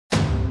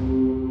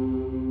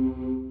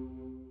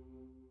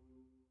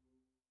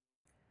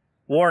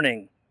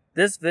Warning: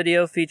 this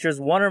video features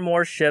one or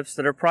more ships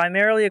that are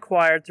primarily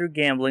acquired through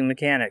gambling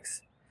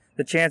mechanics.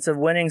 The chance of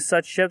winning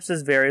such ships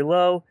is very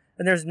low,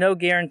 and there's no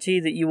guarantee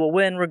that you will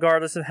win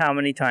regardless of how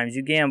many times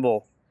you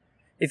gamble.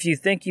 If you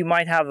think you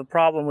might have a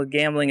problem with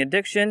gambling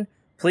addiction,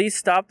 please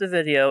stop the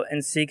video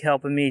and seek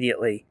help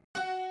immediately.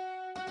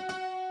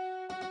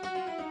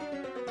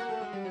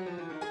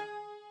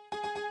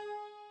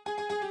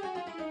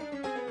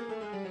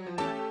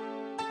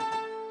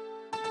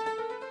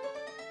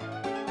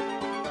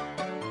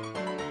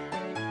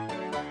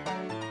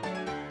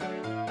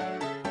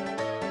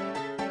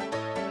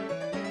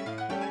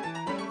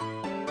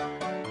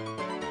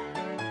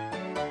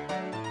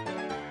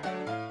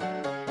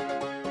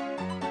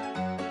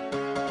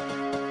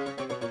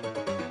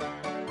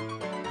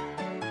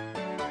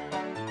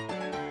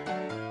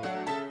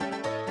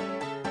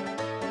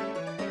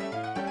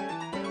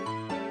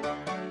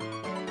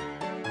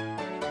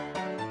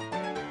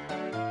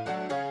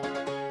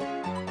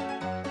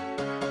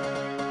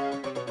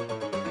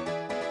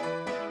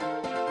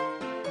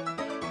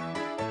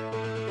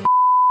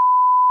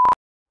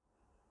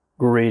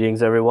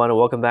 Greetings everyone, and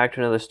welcome back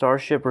to another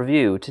Starship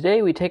review.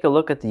 Today we take a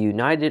look at the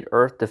United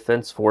Earth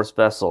Defense Force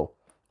vessel,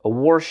 a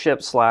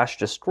warship slash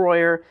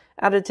destroyer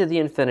added to the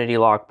Infinity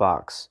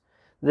Lockbox.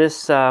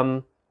 This,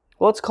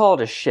 let's call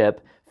it a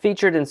ship,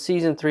 featured in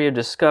Season 3 of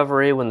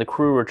Discovery when the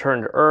crew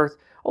returned to Earth,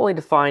 only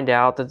to find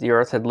out that the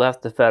Earth had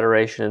left the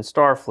Federation and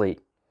Starfleet.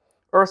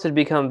 Earth had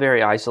become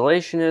very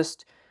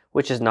isolationist,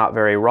 which is not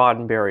very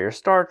Roddenberry or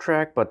Star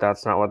Trek, but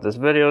that's not what this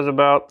video is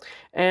about,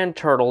 and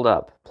turtled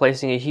up,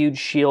 placing a huge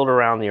shield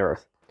around the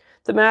Earth.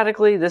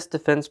 Thematically, this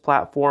defense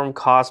platform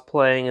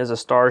cosplaying as a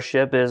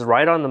starship is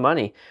right on the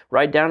money,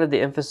 right down to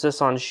the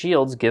emphasis on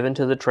shields given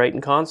to the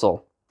Triton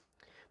console.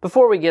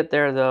 Before we get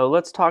there though,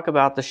 let's talk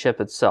about the ship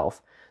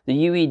itself. The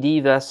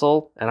UED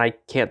vessel, and I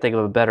can't think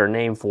of a better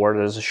name for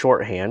it as a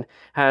shorthand,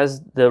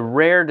 has the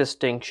rare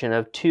distinction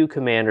of 2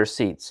 commander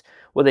seats,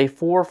 with a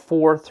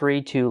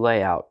 4-4-3-2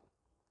 layout.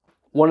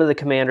 One of the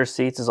commander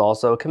seats is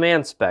also a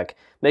command spec,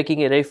 making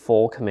it a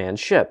full command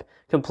ship,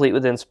 complete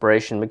with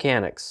inspiration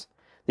mechanics.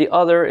 The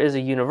other is a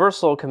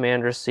universal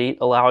commander seat,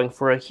 allowing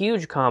for a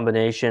huge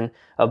combination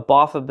of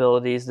BOF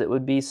abilities that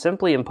would be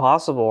simply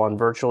impossible on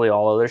virtually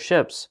all other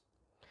ships.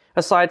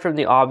 Aside from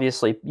the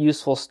obviously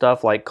useful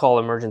stuff like call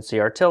emergency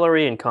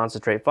artillery and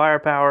concentrate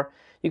firepower,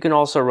 you can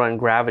also run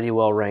gravity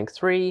well rank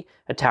 3,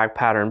 attack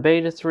pattern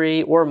beta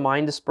 3, or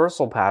mine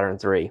dispersal pattern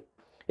 3.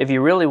 If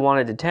you really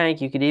wanted to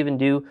tank, you could even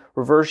do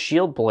reverse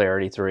shield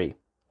polarity 3.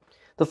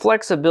 The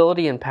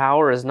flexibility and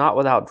power is not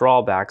without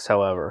drawbacks,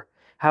 however.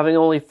 Having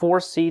only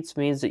 4 seats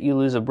means that you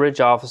lose a bridge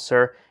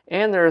officer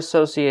and their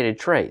associated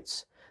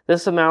traits.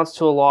 This amounts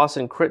to a loss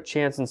in crit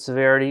chance and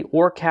severity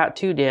or Cat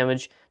 2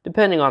 damage,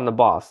 depending on the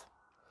BOF.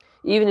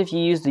 Even if you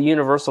use the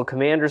universal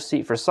commander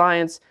seat for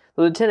science,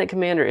 the lieutenant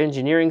commander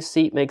engineering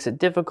seat makes it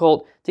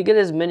difficult to get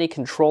as many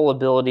control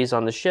abilities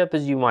on the ship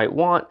as you might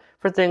want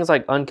for things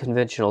like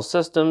unconventional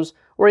systems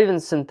or even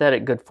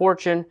synthetic good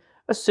fortune,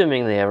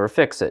 assuming they ever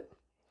fix it.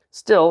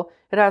 Still,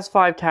 it has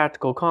 5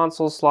 tactical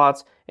console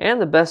slots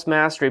and the best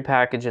mastery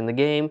package in the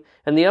game,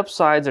 and the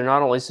upsides are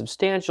not only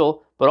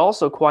substantial, but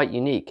also quite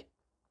unique.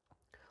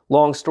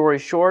 Long story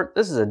short,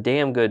 this is a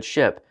damn good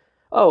ship.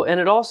 Oh, and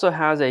it also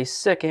has a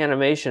sick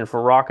animation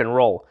for rock and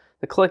roll,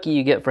 the clicky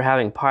you get for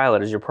having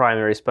pilot as your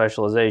primary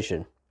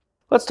specialization.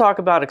 Let's talk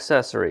about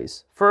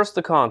accessories. First,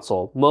 the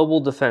console, Mobile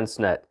Defense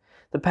Net.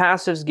 The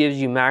passives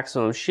gives you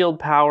maximum shield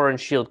power and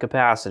shield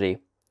capacity.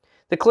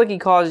 The clicky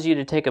causes you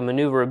to take a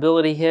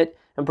maneuverability hit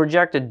and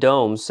project a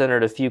dome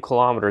centered a few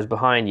kilometers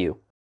behind you.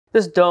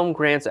 This dome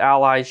grants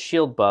allies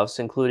shield buffs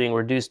including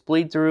reduced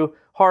bleed through,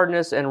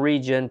 hardness, and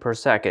regen per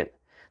second.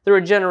 The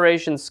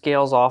regeneration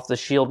scales off the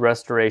shield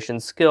restoration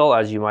skill,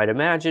 as you might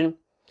imagine.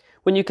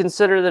 When you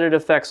consider that it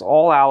affects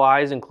all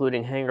allies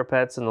including hangar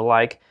pets and the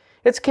like,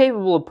 it's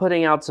capable of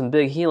putting out some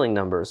big healing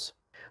numbers.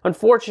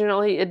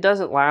 Unfortunately, it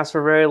doesn't last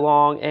for very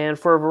long, and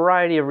for a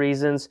variety of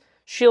reasons,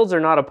 shields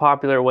are not a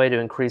popular way to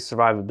increase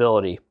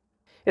survivability.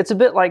 It's a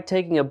bit like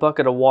taking a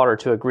bucket of water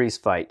to a grease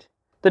fight.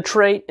 The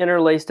trait,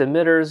 Interlaced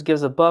Emitters,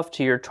 gives a buff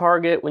to your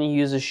target when you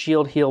use a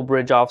shield heal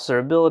bridge officer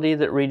ability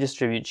that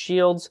redistributes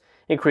shields,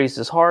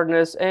 increases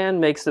hardness,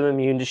 and makes them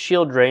immune to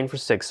shield drain for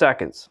 6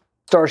 seconds.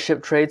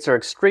 Starship traits are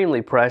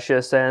extremely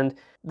precious, and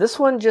this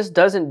one just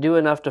doesn't do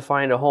enough to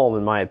find a home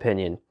in my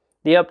opinion.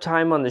 The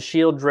uptime on the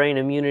shield drain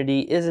immunity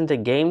isn't a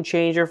game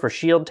changer for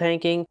shield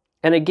tanking,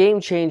 and a game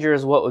changer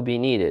is what would be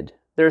needed.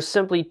 There are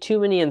simply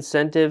too many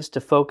incentives to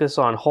focus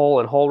on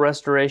hull and hull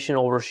restoration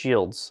over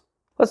shields.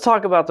 Let's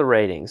talk about the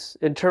ratings.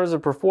 In terms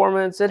of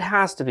performance, it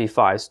has to be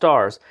 5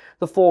 stars.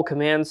 The full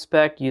command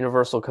spec,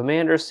 universal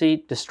commander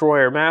seat,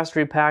 destroyer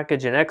mastery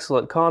package, and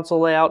excellent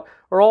console layout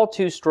are all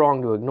too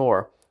strong to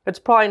ignore. It's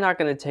probably not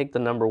going to take the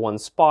 #1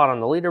 spot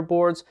on the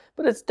leaderboards,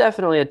 but it's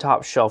definitely a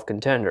top shelf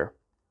contender.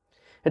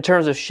 In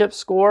terms of ship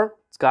score,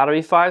 it's got to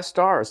be 5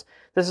 stars.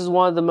 This is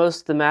one of the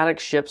most thematic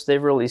ships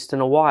they've released in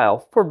a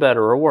while, for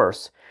better or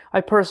worse. I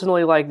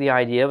personally like the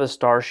idea of a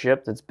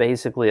starship that's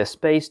basically a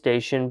space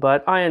station,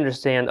 but I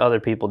understand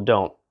other people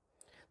don't.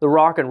 The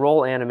rock and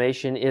roll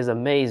animation is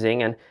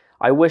amazing, and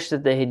I wish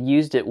that they had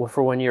used it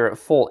for when you're at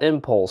full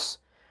impulse.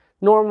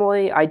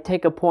 Normally, I'd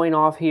take a point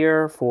off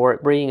here for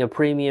it being a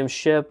premium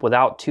ship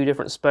without 2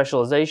 different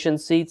specialization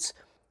seats,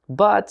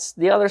 but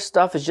the other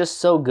stuff is just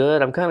so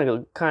good, I'm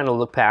kind of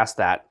look past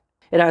that.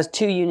 It has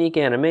 2 unique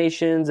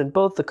animations, and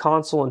both the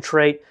console and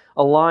trait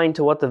align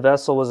to what the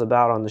vessel was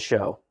about on the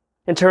show.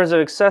 In terms of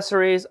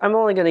accessories, I'm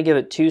only going to give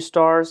it 2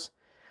 stars.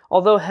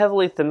 Although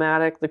heavily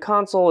thematic, the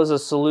console is a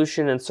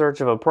solution in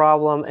search of a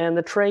problem, and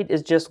the trait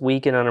is just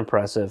weak and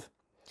unimpressive.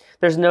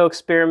 There's no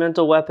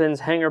experimental weapons,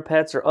 hangar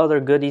pets, or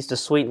other goodies to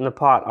sweeten the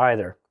pot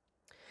either.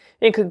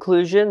 In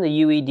conclusion,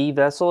 the UED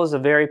vessel is a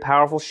very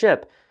powerful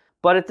ship,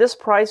 but at this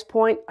price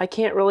point, I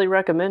can't really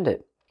recommend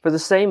it. For the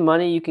same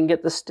money, you can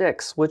get the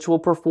Styx, which will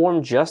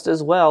perform just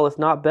as well, if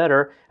not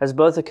better, as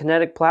both a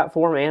kinetic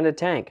platform and a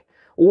tank.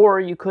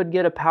 Or you could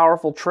get a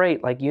powerful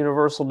trait like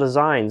Universal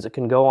Designs that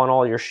can go on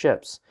all your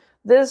ships.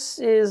 This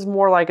is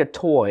more like a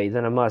toy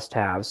than a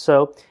must-have,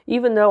 so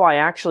even though I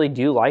actually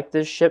do like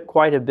this ship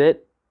quite a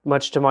bit,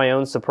 much to my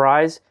own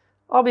surprise,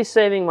 I'll be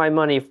saving my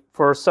money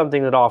for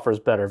something that offers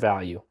better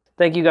value.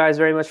 Thank you guys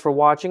very much for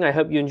watching. I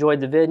hope you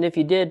enjoyed the vid, and if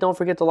you did, don't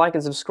forget to like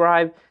and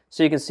subscribe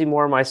so you can see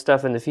more of my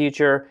stuff in the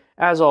future.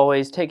 As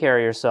always, take care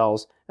of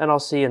yourselves, and I'll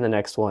see you in the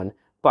next one.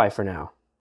 Bye for now.